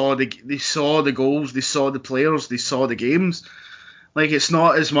saw the goals, they saw the players, they saw the games. Like, it's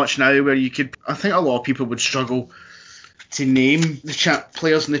not as much now where you could. I think a lot of people would struggle to name the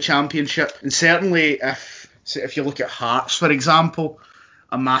players in the Championship, and certainly if you look at Hearts, for example,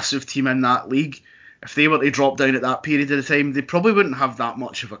 a massive team in that league, if they were to drop down at that period of the time, they probably wouldn't have that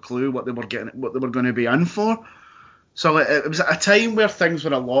much of a clue what they were going to be in for. So it was a time where things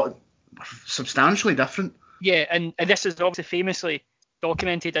were substantially different. Yeah, and this is obviously famously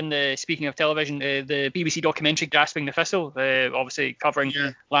documented in the, speaking of television, the BBC documentary Grasping the Thistle, obviously covering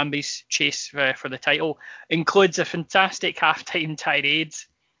Lambie's chase for the title, includes a fantastic halftime tirade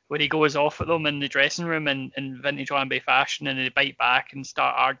where he goes off at them in the dressing room in vintage Lambie fashion, and they bite back and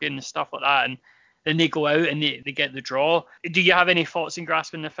start arguing and stuff like that, and then they go out and they get the draw. Do you have any thoughts in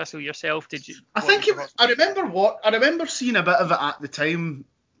Grasping the Thistle yourself? I remember seeing a bit of it at the time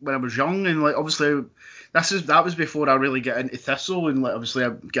when I was young, and like obviously that was before I really get into Thistle, and like obviously I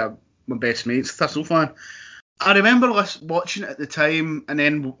got my best mate's a Thistle fan. I remember watching it at the time, and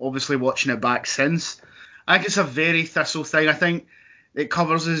then obviously watching it back since. I think it's a very Thistle thing. I think it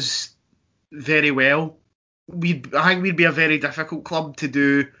covers us very well. I think we'd be a very difficult club to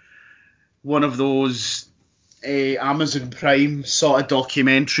do one of those Amazon Prime sort of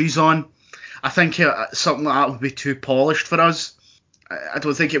documentaries on. I think something like that would be too polished for us. I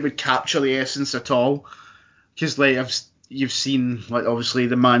don't think it would capture the essence at all. Because like you've seen, like obviously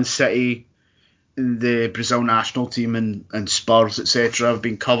the Man City, the Brazil national team, and Spurs, etc. have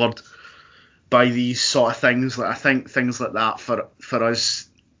been covered by these sort of things. Like I think things like that for us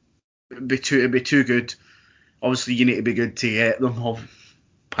it'd be too good. Obviously you need to be good to get them off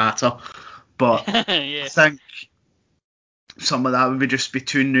patter, but I think some of that would just be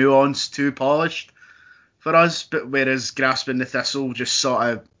too nuanced, too polished for us. But whereas Grasping the Thistle just sort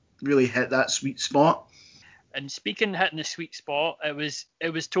of really hit that sweet spot. And speaking hitting the sweet spot, it was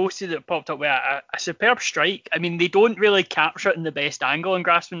Toasty that popped up with a superb strike. I mean, they don't really capture it in the best angle in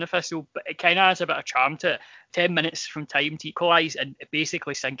Grasping the Thistle, but it kind of has a bit of charm to it. 10 minutes from time to equalise and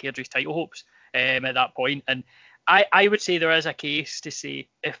basically sink Airdrie's title hopes at that point. And I would say there is a case to say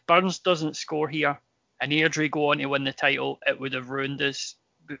if Burns doesn't score here and Airdrie go on to win the title, it would have ruined us,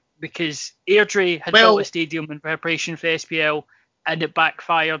 because Airdrie had built a stadium in preparation for the SPL and it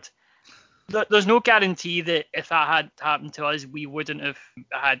backfired. There's no guarantee that if that had happened to us, we wouldn't have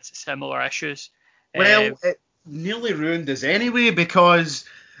had similar issues. Well, it nearly ruined us anyway, because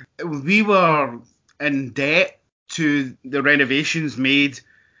we were in debt to the renovations made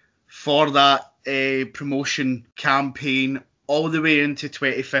for that promotion campaign all the way into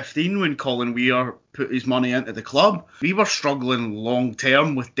 2015 when Colin Weir put his money into the club. We were struggling long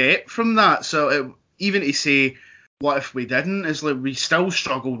term with debt from that. So even to say, what if we didn't, is like we still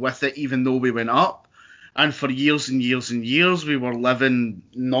struggled with it even though we went up. And for years and years and years, we were living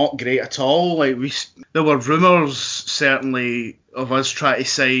not great at all. Like there were rumours certainly of us trying to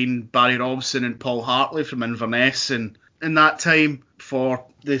sign Barry Robson and Paul Hartley from Inverness, and in that time for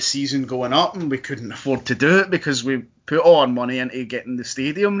the season going up, and we couldn't afford to do it because we put all our money into getting the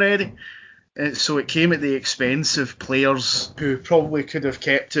stadium ready. And so it came at the expense of players who probably could have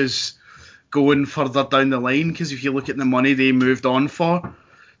kept us going further down the line, because if you look at the money they moved on for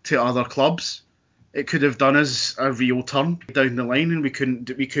to other clubs, it could have done us a real turn down the line, and we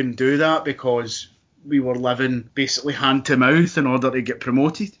couldn't do that because we were living basically hand to mouth in order to get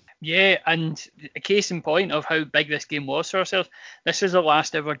promoted. Yeah, and a case in point of how big this game was for ourselves, this is the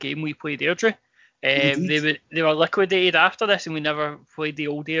last ever game we played Airdrie. They were liquidated after this, and we never played the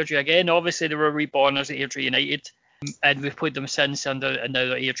old Airdrie again. Obviously, they were reborn as Airdrie United, and we've played them since under and now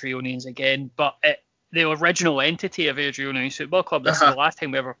they're Airdrie Unions again. But the original entity of Airdrie Unions Football Club, this is the last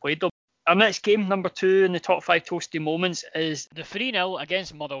time we ever played them. Our next game, number 2 in the top 5 toasty moments, is the 3-0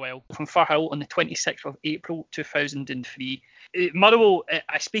 against Motherwell from Firhill on the 26th of April 2003. Motherwell,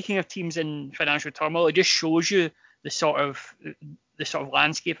 speaking of teams in financial turmoil, it just shows you the sort of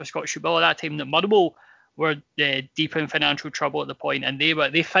landscape of Scottish football at that time, that Motherwell were deep in financial trouble at the point, and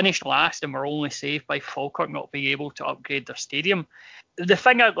they finished last and were only saved by Falkirk not being able to upgrade their stadium. The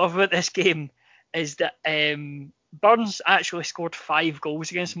thing I love about this game is that Burns actually scored 5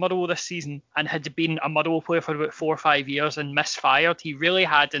 goals against Motherwell this season and had been a Motherwell player for about 4 or 5 years and misfired. He really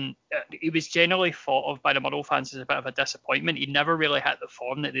hadn't. He was generally thought of by the Motherwell fans as a bit of a disappointment. He never really hit the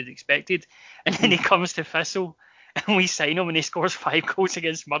form that they'd expected, and then he comes to Thistle and we sign him and he scores 5 goals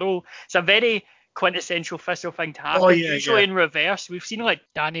against Motherwell. It's a very quintessential Thistle thing to happen. Usually in reverse, we've seen like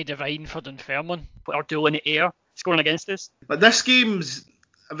Danny Devine for Dunfermline or Dolan Ayre scoring against us. But this game's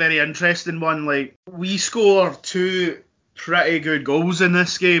a very interesting one. Like, we score 2 pretty good goals in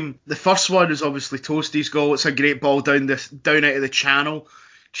this game. The first one is obviously Toasty's goal. It's a great ball down out of the channel,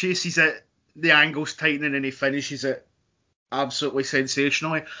 chases it, the angle's tightening, and he finishes it absolutely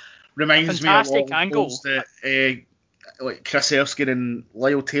sensationally. Reminds me a lot of goals that like Chris Erskine and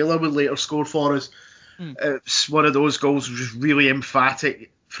Lyle Taylor would later score for us. It's one of those goals which is really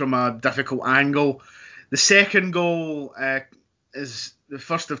emphatic from a difficult angle. The second goal is the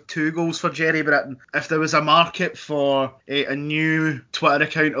first of 2 goals for Jerry Britton. If there was a market for a new Twitter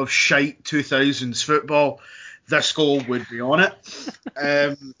account of shite 2000s football, this goal would be on it.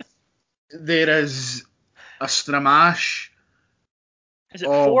 There is a Stramash. Is it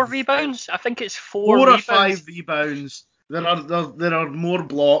 4 rebounds? I think it's 4 or rebounds. 5 rebounds. There are more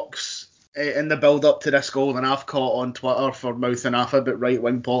blocks in the build up to this goal than I've caught on Twitter for mouthing off about right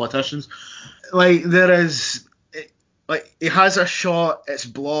wing politicians. Like there is, like he has a shot, it's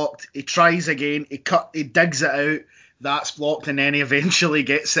blocked. He tries again, he digs it out, that's blocked, and then he eventually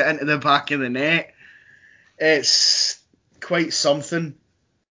gets it into the back of the net. It's quite something.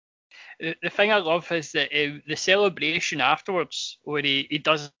 The thing I love is that the celebration afterwards, where he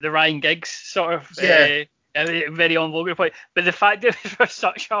does the Ryan Giggs sort of very on Logan point, but the fact that it was for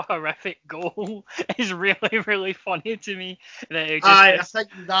such a horrific goal is really, really funny to me. That it just,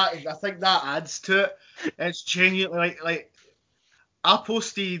 I think that adds to it. It's genuinely like I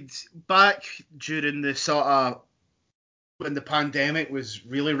posted back during the sort of when the pandemic was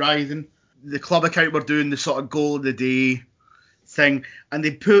really writhing. The club account were doing the sort of goal of the day thing, and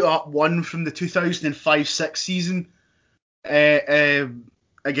they put up one from the 2005-06 season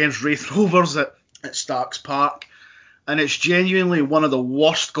against Wraith Rovers at Starks Park, and it's genuinely one of the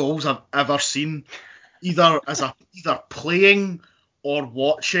worst goals I've ever seen, either playing or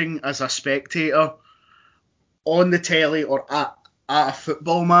watching as a spectator on the telly or at a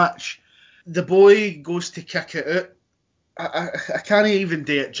football match. The boy goes to kick it out. I can't even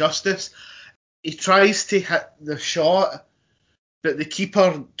do it justice. He tries to hit the shot, but the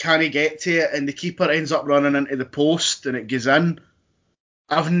keeper can't get to it, and the keeper ends up running into the post, and it goes in.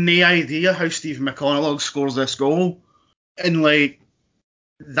 I've no idea how Stephen McConaughey scores this goal, and like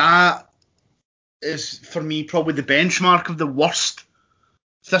that is for me probably the benchmark of the worst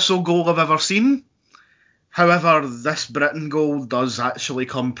Thistle goal I've ever seen. However, this Britain goal does actually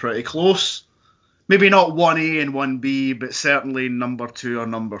come pretty close. Maybe not 1A and 1B, but certainly number 2 or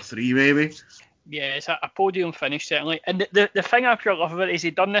number 3 maybe. Yeah, it's a podium finish, certainly. And the thing I pure love about it is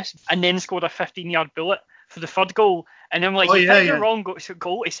he done this and then scored a 15-yard bullet for the third goal. And I'm like, you picked the wrong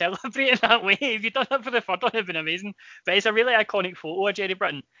goal to celebrate in that way. If you'd done that for the third one, it would have been amazing. But it's a really iconic photo of Jerry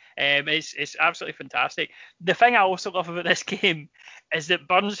Britton. It's absolutely fantastic. The thing I also love about this game is that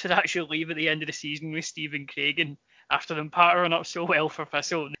Burns should actually leave at the end of the season with Stephen Craigan after them partnering up so well for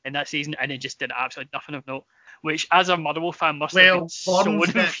Thistle in that season, and it just did absolutely nothing of note. Which, as a Motherwell fan, must have been so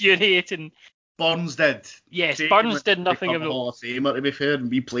infuriating. Burns did. Yes, Burns did nothing of note. Hall of Famer, to be fair, and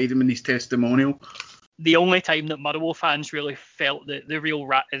we played him in his testimonial. The only time that Motherwell fans really felt the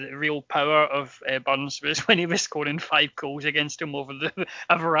real power of Burns was when he was scoring 5 goals against him over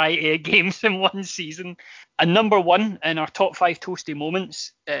a variety of games in one season. And number 1 in our top 5 toasty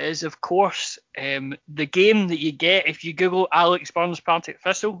moments is, of course, the game that you get if you Google Alex Burns Partick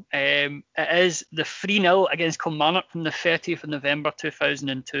Thistle. It is the 3-0 against Kilmarnock from the 30th of November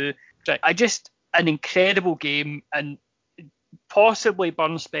 2002. An incredible game, and possibly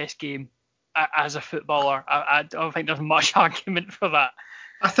Burns' best game as a footballer. I don't think there's much argument for that.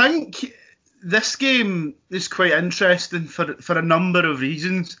 I think this game is quite interesting for a number of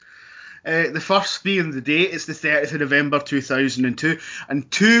reasons. The first being the date, it's the 30th of November 2002, and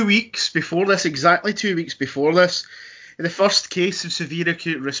 2 weeks before this, exactly 2 weeks before this, the first case of severe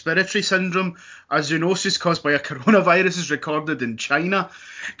acute respiratory syndrome, a zoonosis caused by a coronavirus, is recorded in China.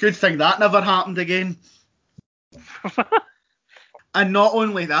 Good thing that never happened again. And not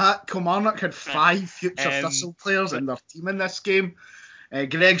only that, Kilmarnock had 5 future Thistle players in their team in this game.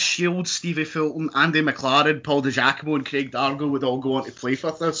 Greg Shields, Stevie Fulton, Andy McLaren, Paul DiGiacomo and Craig Dargo would all go on to play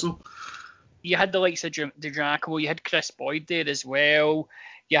for Thistle. You had the likes of DiGiacomo, you had Chris Boyd there as well.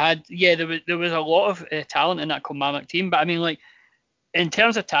 You had, there was a lot of talent in that Kilmarnock team, but I mean, like, in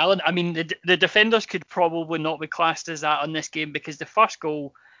terms of talent, I mean, the defenders could probably not be classed as that on this game, because the first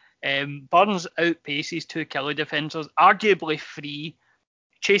goal, Burns outpaces 2 Killie defenders, arguably 3,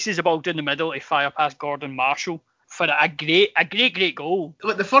 chases the ball down the middle to fire past Gordon Marshall for a great goal.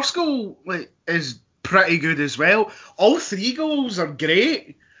 Like, the first goal is pretty good as well. All 3 goals are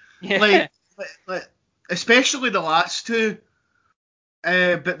great. Yeah. Like especially the last 2.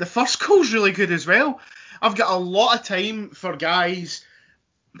 But the first goal's really good as well. I've got a lot of time for guys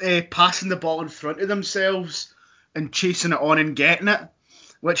passing the ball in front of themselves and chasing it on and getting it,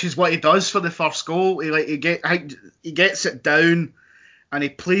 which is what he does for the first goal. He gets it down and he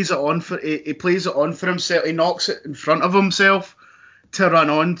plays it on for himself. He knocks it in front of himself to run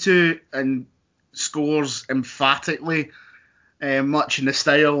onto and scores emphatically, much in the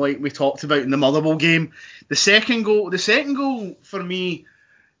style like we talked about in the Motherwell game. The second goal for me,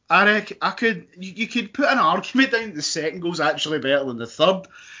 you could put an argument down the second goal's actually better than the third,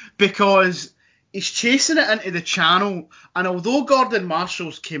 because he's chasing it into the channel, and although Gordon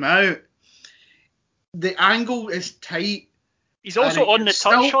Marshall's came out, the angle is tight. He's also on the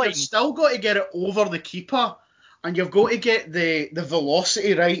touchline. You've still got to get it over the keeper, and you've got to get the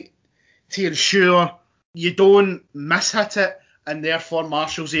velocity right to ensure you don't miss-hit it, and therefore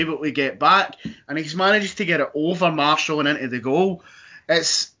Marshall's able to get back, and he's managed to get it over Marshall and into the goal.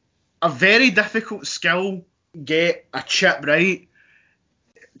 It's a very difficult skill, get a chip right.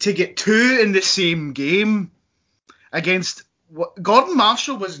 To get two in the same game against... Gordon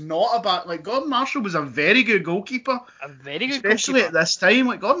Marshall was not a bad... Gordon Marshall was a very good goalkeeper. A very good especially goalkeeper. At this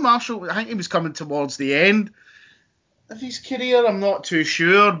time. Gordon Marshall, I think he was coming towards the end of his career. I'm not too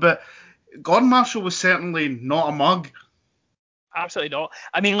sure, but Gordon Marshall was certainly not a mug. Absolutely not.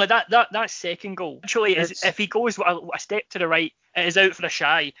 I mean, that second goal, actually, if he goes a step to the right, it is out for a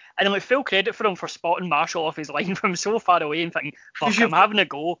shy. And full credit for him for spotting Marshall off his line from so far away and thinking, fuck, I'm having a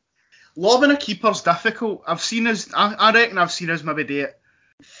go. Lobbing a keeper's difficult. I reckon I've seen us maybe do it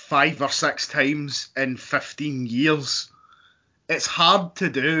 5 or 6 times in 15 years. It's hard to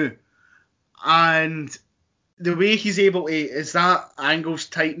do. And the way he's able to, is that angle's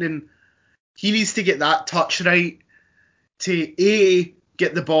tightening. He needs to get that touch right to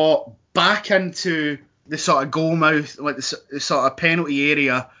get the ball back into the sort of goal mouth, the sort of penalty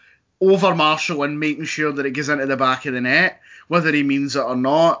area, over Marshall and making sure that it goes into the back of the net, whether he means it or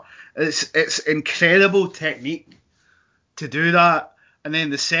not. It's incredible technique to do that. And then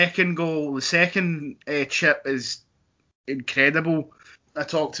the second goal, the second chip is incredible. I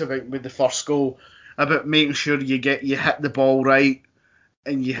talked about with the first goal about making sure you hit the ball right,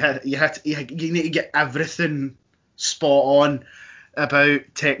 and you need to get everything spot on about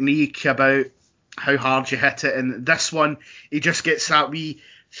technique, about how hard you hit it. And this one, he just gets that wee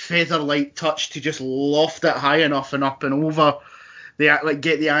feather-light touch to just loft it high enough and up and over.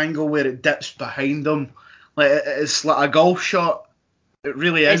 Get the angle where it dips behind him. It's like a golf shot. It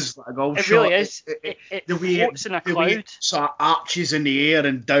really is like a golf shot. It really is. It floats in a cloud. Way it sort of arches in the air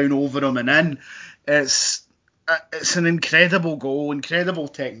and down over him and in. It's an incredible goal, incredible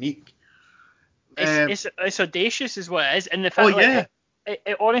technique. It's audacious is what it is. And the fact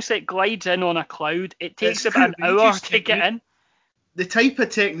it honestly glides in on a cloud. It takes about an hour to get in. The type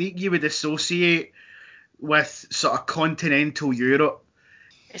of technique you would associate with sort of continental Europe.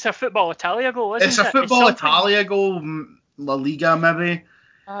 It's a Football Italia goal, isn't it? It's a Football Italia goal, La Liga maybe.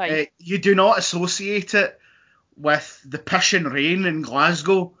 Aye. You do not associate it with the pissing rain in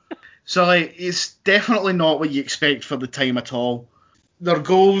Glasgow. So it's definitely not what you expect for the time at all. They're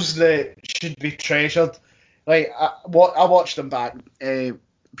goals that should be treasured. I watched them back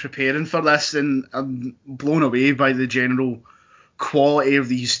preparing for this, and I'm blown away by the general quality of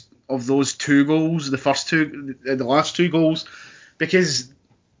those 2 goals, the last 2 goals, because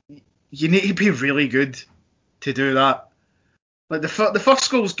you need to be really good to do that. The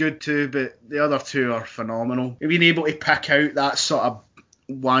first goal's good too, but the other 2 are phenomenal. Being able to pick out that sort of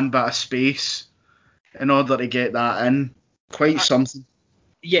one bit of space in order to get that in, quite something.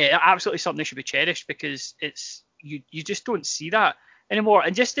 Yeah, absolutely something that should be cherished, because it's you just don't see that anymore.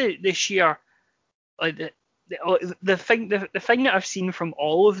 And just the sheer the thing that I've seen from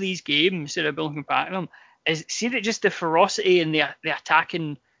all of these games that I've been looking back at them is see that just the ferocity and the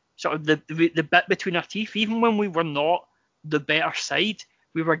attacking sort of the bit between our teeth. Even when we were not the better side,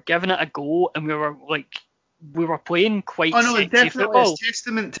 we were giving it a go, and we were playing quite sexy football.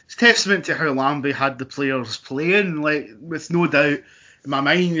 It's testament to how Lambie had the players playing. With no doubt in my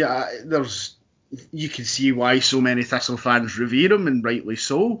mind, you can see why so many Thistle fans revere him, and rightly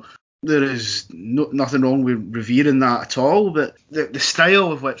so. There is nothing wrong with revering that at all, but the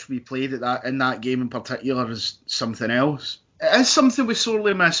style of which we played in that game in particular is something else. It is something we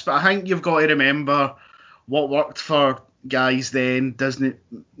sorely miss, but I think you've got to remember what worked for guys then doesn't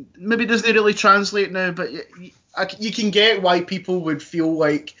really translate now, but you can get why people would feel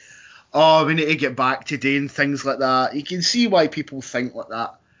like, oh, we need to get back to doing things like that. You can see why people think like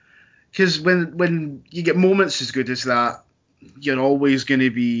that, because when you get moments as good as that, you're always going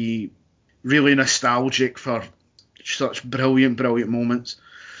to be really nostalgic for such brilliant moments.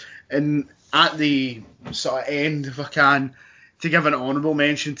 And at the sort of end, if I can, to give an honourable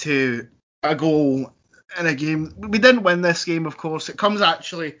mention to a goal in a game. We didn't win this game, of course. It comes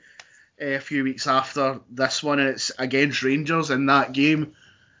actually a few weeks after this one, and it's against Rangers. In that game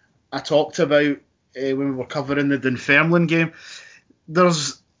I talked about when we were covering the Dunfermline game,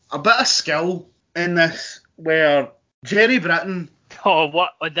 there's a bit of skill in this where Jerry Britton pulls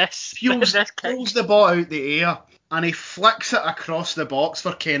the ball out the air and he flicks it across the box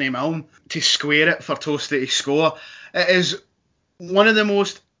for Kenny Milne to square it for Toasty to score. It is one of the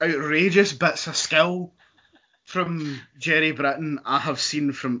most outrageous bits of skill from Jerry Britton I have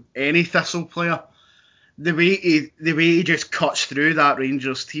seen from any Thistle player. the way he just cuts through that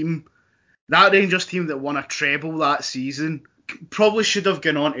Rangers team that won a treble that season, probably should have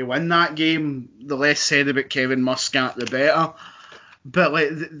gone on to win that game. The less said about Kevin Muscat, the better. But like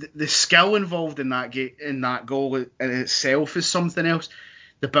the skill involved in that goal in itself is something else.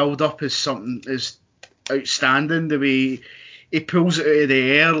 The build up is outstanding. The way he pulls it out of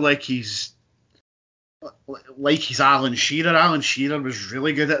the air like he's Alan Shearer. Alan Shearer was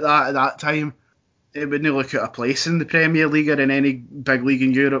really good at that time. It wouldn't look at a place in the Premier League or in any big league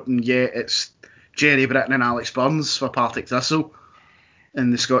in Europe, and yet it's Jerry Britton and Alex Burns for Partick Thistle in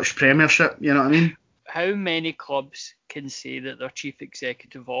the Scottish Premiership. You know what I mean? How many clubs can say that their chief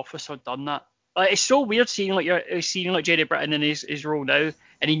executive officer done that? Like, it's so weird seeing like Jerry Britton in his role now,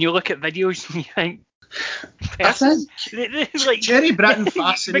 and then you look at videos and you think, I think like, Jerry Britton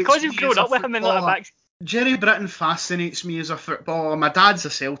fascinates because me you've grown as a up with him in like a footballer. back. Jerry Britton fascinates me as a footballer. My dad's a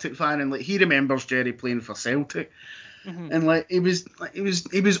Celtic fan, and like he remembers Jerry playing for Celtic, and like he was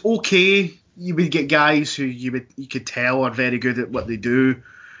okay. You would get guys who you could tell are very good at what they do,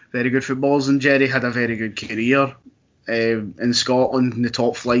 very good footballers, and Jerry had a very good career in Scotland, in the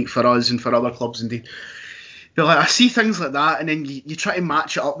top flight for us and for other clubs indeed. But like I see things like that, and then you try to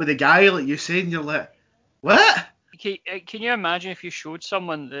match it up with a guy like you said, and you're like, what? Can you imagine if you showed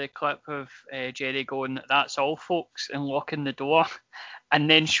someone the clip of Jerry going, "That's all, folks," and locking the door, and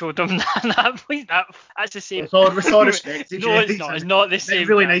then showed them that's the same. With all respect to No, Jerry, it's not. It's not the same. He's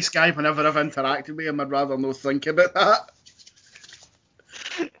a really guy. nice guy. Whenever I've interacted with him, I'd rather not think about that.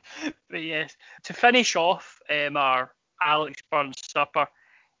 But yes, to finish off our Alex Burns supper,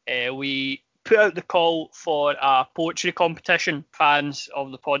 we put out the call for a poetry competition. Fans of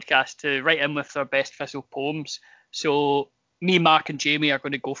the podcast to write in with their best Thistle poems. So me, Mark, and Jamie are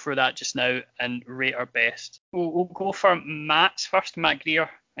going to go through that just now and rate our best. We'll go for Matt's first. Matt Greer,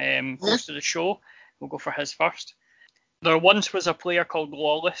 host of the show. We'll go for his first. There once was a player called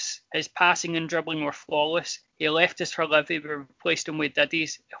Lawless. His passing and dribbling were flawless. He left us for Livy, we replaced him with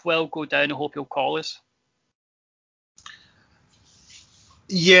Diddy's. If we'll go down, I hope he'll call us.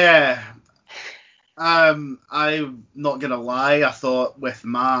 Yeah. I'm not going to lie. I thought with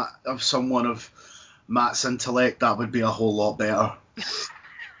Matt, of someone of Matt's intellect, that would be a whole lot better.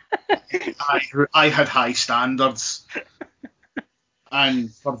 I had high standards.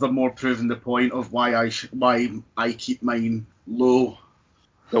 And furthermore, proving the point of why I keep mine low.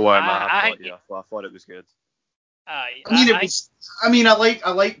 Don't worry, Matt. I thought it was good. I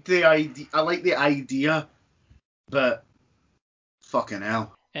like the idea. I like the idea, but fucking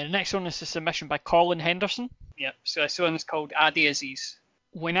hell. The next one is a submission by Colin Henderson. Yep. So this one's called Adi Aziz.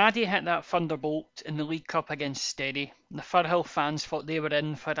 When Adi hit that thunderbolt in the League Cup against Steady, the Firhill fans thought they were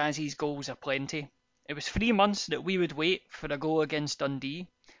in for Aziz goals aplenty. It was 3 months that we would wait for a goal against Dundee.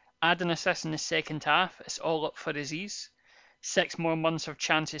 Add an assist in the second half, it's all up for Aziz. 6 more months of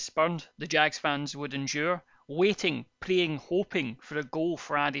chances spurned, the Jags fans would endure, waiting, praying, hoping for a goal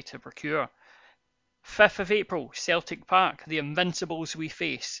for Adi to procure. 5th of April, Celtic Park, the invincibles we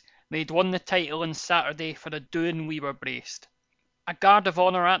face. They'd won the title on Saturday, for a doing we were braced. A guard of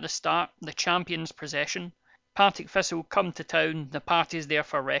honour at the start, the champion's possession. Partick Thistle come to town, the party's there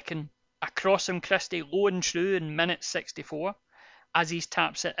for reckon. Across him Christie, low and true in minute 64. Aziz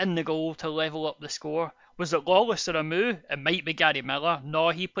taps it in the goal to level up the score. Was it Lawless or a moo? It might be Gary Miller. No,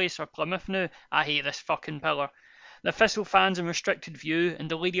 he plays for Plymouth now. I hate this fucking pillar. The Thistle fans in restricted view and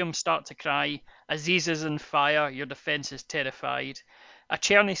delirium start to cry. Aziz is on fire, your defence is terrified. A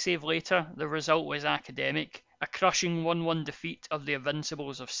Cherny save later, the result was academic. A crushing 1-1 defeat of the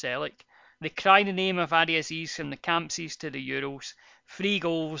Invincibles of Selleck. They cry the name of Adi Aziz from the Campsies to the Euros. 3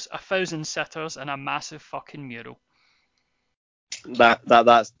 goals, 1,000 sitters, and a massive fucking mural. That's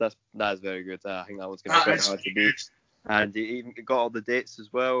very good. I think that one's going to be pretty hard to beat. And you even got all the dates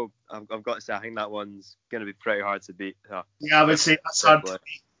as well. I've got to say, I think that one's going to be pretty hard to beat. Yeah, I would say that's hard to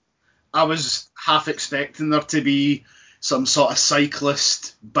beat. I was half expecting there to be some sort of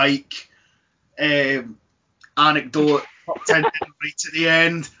cyclist bike anecdote tucked in right at the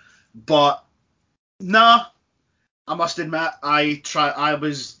end, but nah. I must admit, I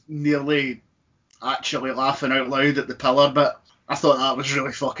was nearly actually laughing out loud at the pillar bit. I thought that was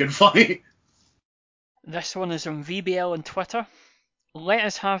really fucking funny. This one is on VBL on Twitter. Let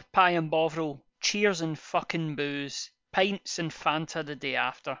us have pie and bovril, cheers and fucking booze, pints and Fanta the day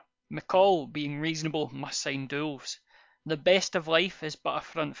after. McCall, being reasonable, must sign duels. The best of life is but a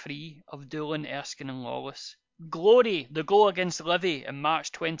front three of Doolan, Erskine and Lawless. Glory, the goal against Livy in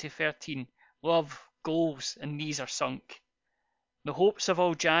March 2013. Love, goals, and these are sunk. The hopes of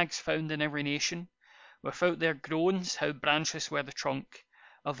all Jags found in every nation. Without their groans, how branchless were the trunk.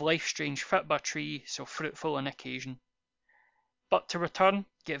 of life strange fit by tree, so fruitful on occasion. But to return,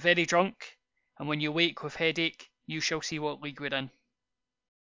 get very drunk, and when you wake with headache, you shall see what league we're in.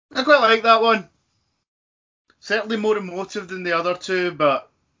 I quite like that one. Certainly more emotive than the other two, but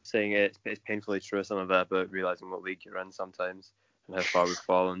Saying it's painfully true, some of it about realising what league you're in sometimes and how far we've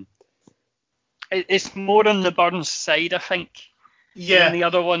fallen. It's more on the Burns side, I think. yeah, Than the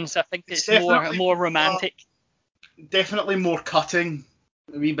other ones. I think it's more romantic. Definitely more cutting.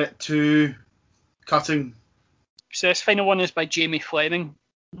 A wee bit too cutting. So this final one is by Jamie Fleming.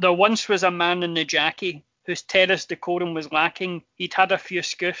 There once was a man in the Jackie whose terrace decorum was lacking. He'd had a few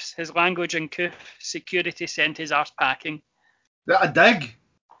scoffs, his language uncouth, security sent his arse packing. Is that a dig?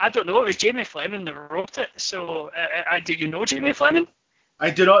 I don't know, it was Jamie Fleming that wrote it, so do you know Jamie Fleming?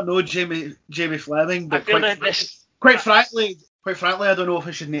 I do not know Jamie Fleming, but quite frankly, I don't know if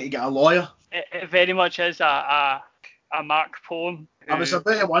I should need to get a lawyer. It very much is a Mark poem. I was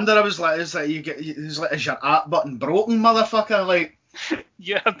about to wonder. I was like, is your art button broken, motherfucker? Like,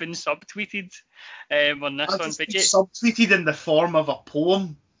 you have been subtweeted on this one, but subtweeted in the form of a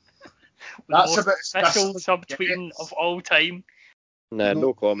poem. That's about official subtweeting of all time. Nah,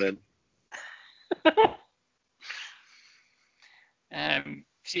 no comment.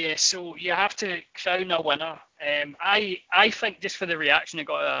 So you have to crown a winner. I think just for the reaction I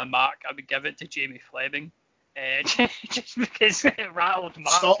got out of Mark, I would give it to Jamie Fleming. Just because it rattled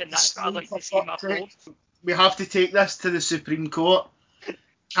Mark, and that's what I'd like to see my hold. We have to take this to the Supreme Court.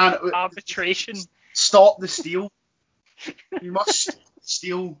 Arbitration. Stop the steal. We must stop the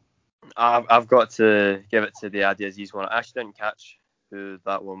steal. I've got to give it to the Adi Aziz one. I actually didn't catch who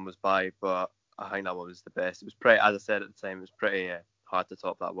that one was by, but I think that one was the best. It was pretty, as I said at the time, it was pretty hard to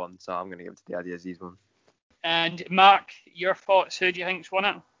top that one, so I'm going to give it to the Adi Aziz one. And Mark, your thoughts? Who do you think's won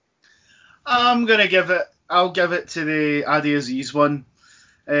it? I'll give it to the Adi Aziz one.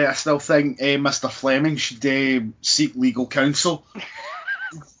 I still think Mr. Fleming should seek legal counsel.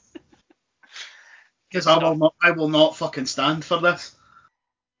 Because I will not fucking stand for this.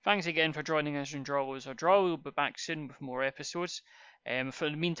 Thanks again for joining us on Draw Lose or Draw. We'll be back soon with more episodes. For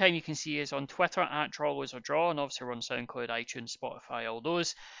the meantime, you can see us on Twitter at Draw Lose or Draw, and obviously we're on SoundCloud, iTunes, Spotify, all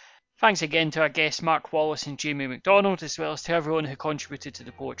those. Thanks again to our guests Mark Wallace and Jamie McDonald, as well as to everyone who contributed to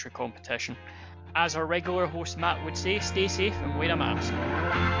the poetry competition. As our regular host Matt would say, stay safe and wear a mask.